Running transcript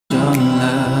your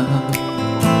love.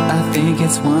 I think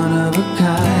it's one of a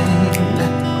kind.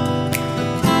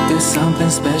 There's something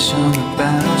special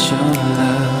about your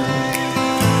love.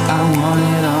 I want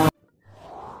it all.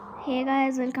 Hey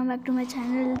guys, welcome back to my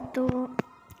channel. तो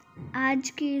आज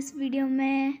की इस video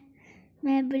में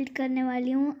मैं build करने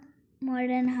वाली हूँ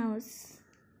modern house.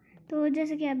 तो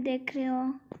जैसे कि आप देख रहे हो,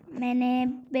 मैंने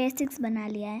बेसिक्स बना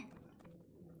लिया है।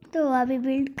 तो अभी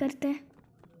बिल्ड करते हैं।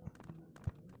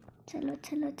 चलो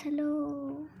चलो चलो।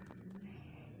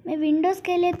 मैं विंडोज़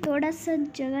के लिए थोड़ा सा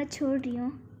जगह छोड़ रही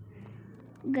हूँ।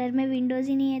 घर में विंडोज़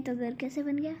ही नहीं है तो घर कैसे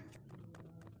बन गया।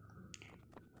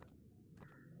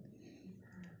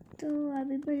 तो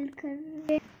अभी बिल्ड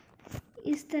कर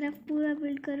इस तरफ पूरा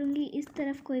बिल्ड करूँगी। इस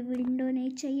तरफ कोई विंडो नहीं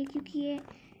चाहिए क्योंकि ये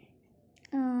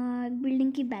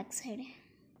बिल्डिंग की बैक साइड है।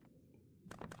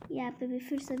 यहाँ पे भी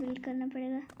फिर से बिल्ड करना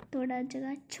पड़ेगा थोड़ा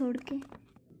जगह छोड़ के।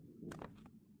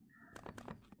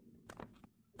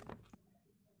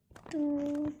 तो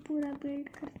पूरा बिल्ड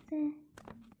करते हैं।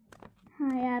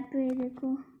 हाँ, यहाँ पे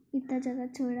देखो इतना जगह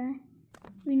छोड़ा है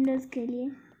विंडोज़ के लिए।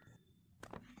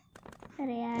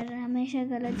 अरे यार, हमेशा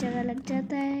गलत जगह लग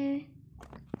जाता है।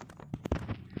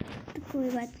 तो कोई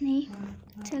बात नहीं,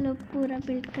 चलो पूरा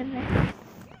बिल्ड कर रहे हैं।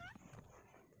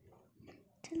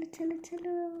 चलो चलो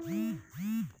चलो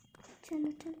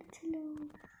चलो चलो चलो।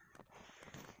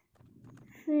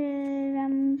 फिर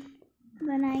हम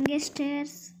बनाएंगे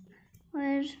स्टेयर्स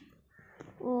और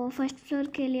वो फर्स्ट फ्लोर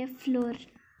के लिए फ्लोर।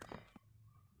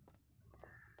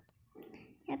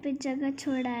 यहाँ पे जगह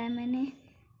छोड़ा है मैंने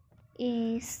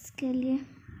इसके लिए,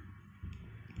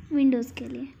 विंडोज़ के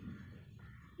लिए।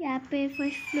 यहाँ पे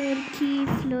फर्स्ट फ्लोर की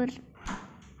फ्लोर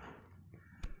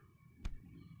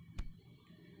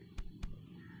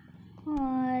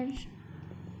और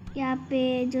यहाँ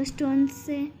पे जो स्टोन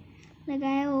से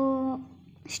लगाया वो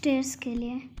स्टेयर्स के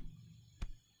लिए।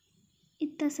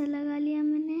 इतना सा लगा लिया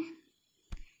मैंने।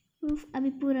 अभी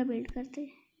पूरा बिल्ड करते।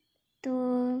 तो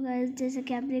गाइस, जैसे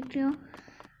कि आप देख रहे हो,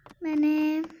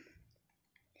 मैंने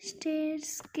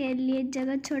स्टेयर्स के लिए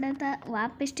जगह छोड़ा था। वहाँ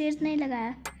पे स्टेयर्स नहीं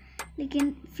लगाया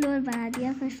लेकिन फ्लोर बना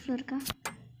दिया फर्स्ट फ्लोर का।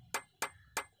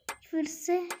 फिर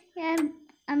से यार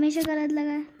हमेशा गलत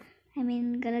लगा,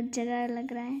 गलत जगह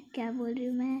लग रहा है। क्या बोल रही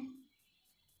हूँ मैं।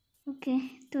 ओके,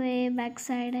 तो ये बैक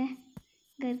साइड है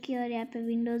घर की और यहाँ पे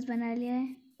विंडोज़ बना लिया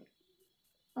है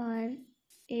और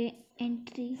ये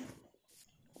एंट्री।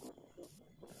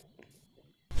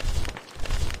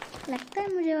 लगता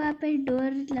है मुझे वहाँ पे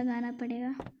डोर लगाना पड़ेगा,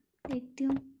 देखती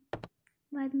हूँ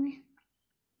बाद में।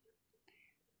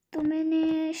 तो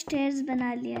मैंने स्टेयर्स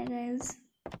बना लिया गाइस।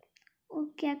 वो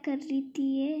क्या कर रही थी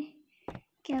ये,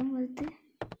 क्या बोलते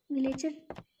विलेजर,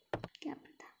 क्या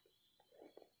पता।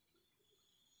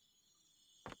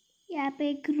 यहाँ पे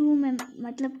एक रूम है,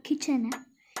 मतलब किचन है।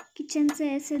 किचन से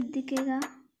ऐसे दिखेगा,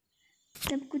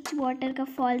 तब कुछ वाटर का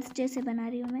फॉल्स जैसे बना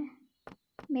रही हूँ मैं।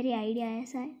 मेरी आइडिया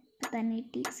ऐसा है, पता नहीं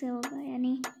ठीक से होगा या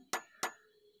नहीं।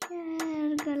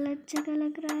 यार गलत जगह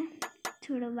लग रहा है,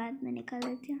 छोड़ो बाद में निकाल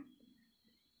देती हूँ।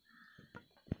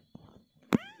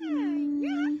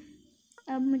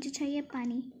 अब मुझे चाहिए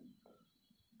पानी।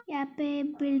 यहाँ पे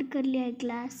बिल्ड कर लिया है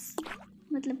ग्लास,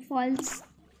 मतलब फॉल्स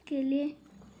के लिए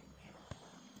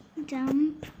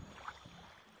जंप।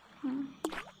 हाँ,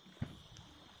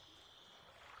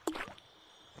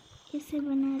 इसे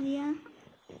बना लिया।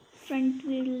 फ्रंट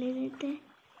व्हील ले लेते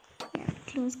या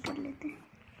क्लोज कर लेते।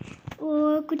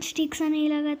 वो कुछ ठीक सा नहीं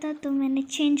लगा था तो मैंने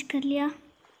चेंज कर लिया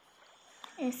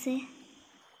ऐसे।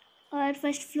 और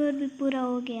फर्स्ट फ्लोर भी पूरा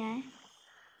हो गया है।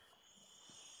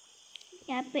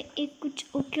 यहाँ पे एक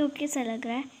कुछ ओके ओके सा लग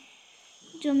रहा है।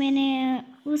 जो मैंने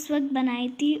उस वक्त बनाई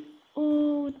थी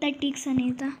वो उतना ठीक सा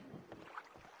नहीं था।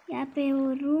 यहाँ पे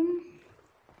वो रूम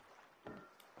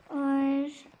और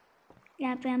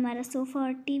यहाँ पे हमारा सोफ़ा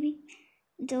और टीवी,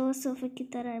 जो सोफ़े की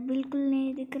तरह बिल्कुल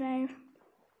नहीं दिख रहा है।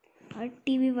 और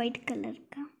टीवी वाइट कलर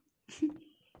का।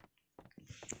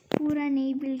 पूरा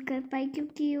नहीं बिल्ड कर पाई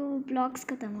क्योंकि वो ब्लॉक्स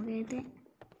ख़त्म हो गए थे।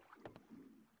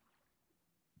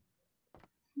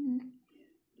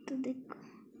 तो देखो,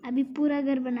 अभी पूरा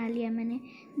घर बना लिया मैंने।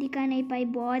 दिखा नहीं पाई,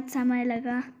 बहुत समय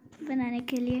लगा बनाने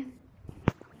के लिए।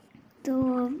 तो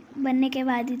बनने के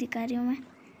बाद ही दिखा रही हूँ मैं।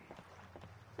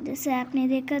 जैसे आपने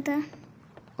देखा था,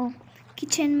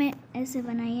 किचन में ऐसे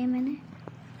बनाई है मैंने।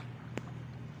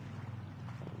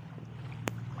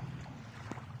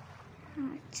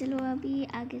 हाँ, चलो अभी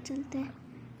आगे चलते हैं।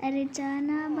 अरे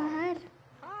जाना बाहर।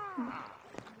 हाँ,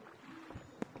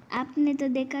 आपने तो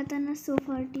देखा था ना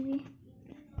सोफ़ा और टीवी।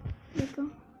 देखो,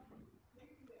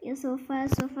 ये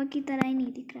सोफ़ा की तरह ही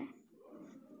नहीं दिख रहा है।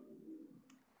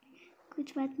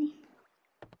 कुछ बात नहीं,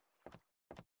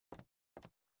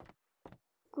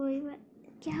 कोई बात।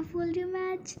 क्या बोल रही हूँ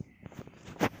मैं आज,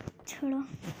 छोड़ो।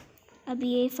 अभी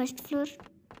ये फर्स्ट फ्लोर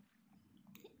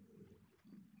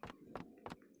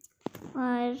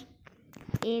और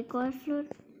एक और फ्लोर।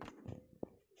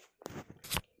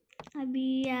 अभी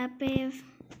यहाँ पे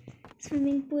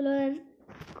स्विमिंग पूल और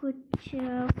कुछ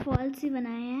फॉल्स ही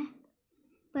बनाए हैं,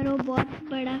 पर वो बहुत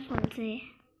बड़ा फॉल्स है,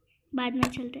 बाद में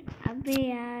चलते। अबे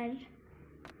यार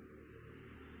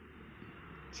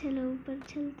चलो ऊपर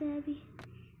चलते हैं। अभी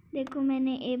देखो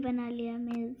मैंने ए बना लिया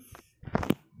मेज़।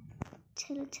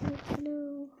 चलो चलो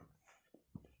चलो,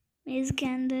 मेज़ के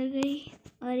अंदर गई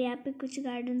और यहाँ पे कुछ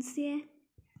गार्डन्स ही है,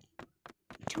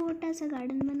 छोटा सा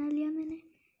गार्डन बना लिया मैंने।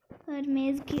 और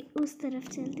मेज़ की उस तरफ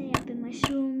चलते हैं। यहाँ पे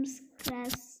मशरूम्स,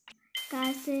 ग्रास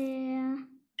कहाँ से,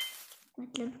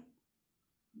 मतलब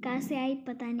कहाँ से आई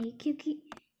पता नहीं, क्योंकि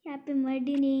यहाँ पे मड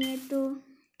ही नहीं है तो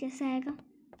कैसे आएगा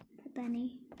पता नहीं।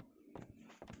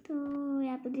 तो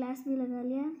यहाँ पे ग्लास भी लगा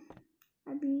लिया।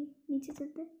 अभी नीचे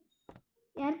चलते।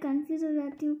 यार कंफ्यूज हो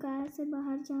जाती हूँ कहाँ से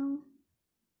बाहर जाऊँ।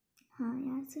 हाँ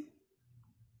यहाँ से।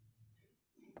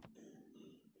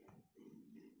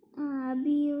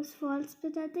 अभी उस फॉल्स पे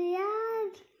जाते हैं।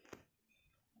 यार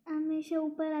हमेशा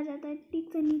ऊपर आ जाता है, ठीक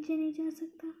से नीचे नहीं जा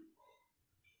सकता।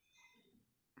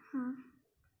 हाँ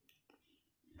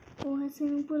वो है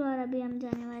स्विमिंग पूल और अभी हम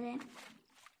जाने वाले हैं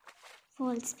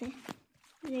फॉल्स पे।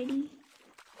 रेडी?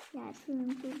 यार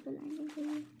स्विमिंग पूल पे लाएंगे तो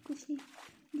कुछ नहीं,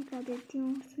 दिखा देती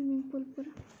हूँ स्विमिंग पूल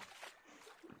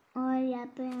पूरा। और यहाँ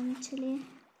पे हम चले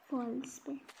फॉल्स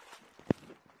पे।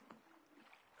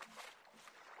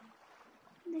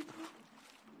 देखो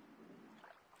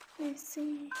ऐसे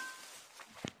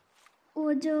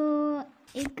वो जो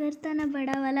एक करता ना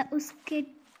बड़ा वाला, उसके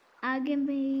आगे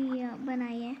भी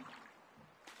बनाई है।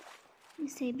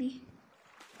 इसे भी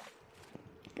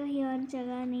कहीं और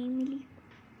जगह नहीं मिली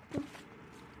तो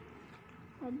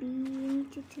अभी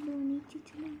नीचे चलो, नीचे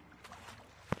चलो।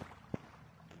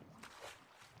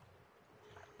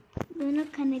 दोनों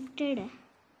कनेक्टेड है,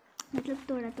 मतलब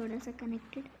थोड़ा थोड़ा सा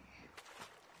कनेक्टेड,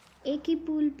 एक ही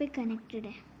पूल पे कनेक्टेड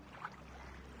है।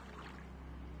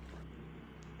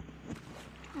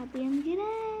 अभी हम गिरे।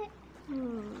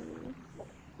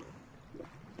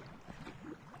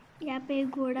 यहाँ पे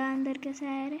घोड़ा अंदर कैसे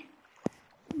आया रे,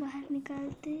 बाहर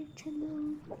निकालते। चलो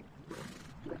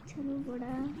चलो,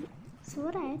 घोड़ा सो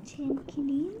रहा है, चैन की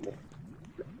नींद।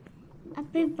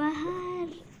 अबे बाहर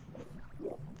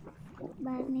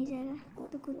नहीं जाएगा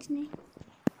तो कुछ नहीं,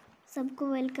 सबको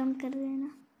वेलकम कर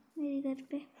देना मेरे घर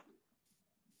पे।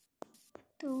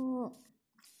 तो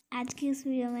आज की इस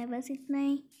वीडियो में बस इतना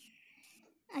ही।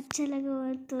 अच्छा लगा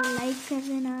हो तो लाइक कर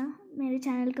देना, मेरे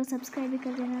चैनल को सब्सक्राइब भी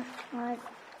कर देना और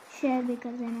शेयर भी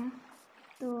कर देना।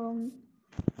 तो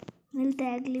मिलते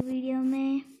हैं अगली वीडियो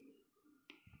में,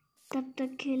 तब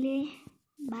तक के लिए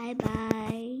bye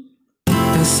bye.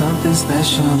 There's something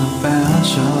special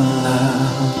about your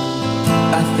love.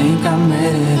 I think I'm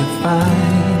ready to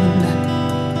find.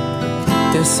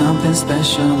 There's something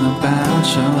special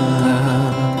about your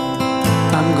love.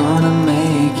 I'm gonna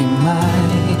make you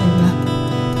mine.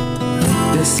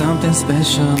 There's something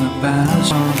special about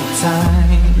you all the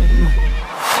time.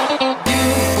 You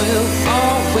will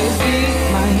always be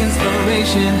my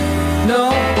inspiration. No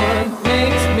one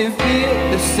makes me feel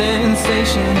the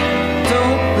sensation.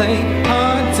 Don't play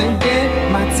hard to get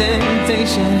my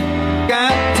temptation.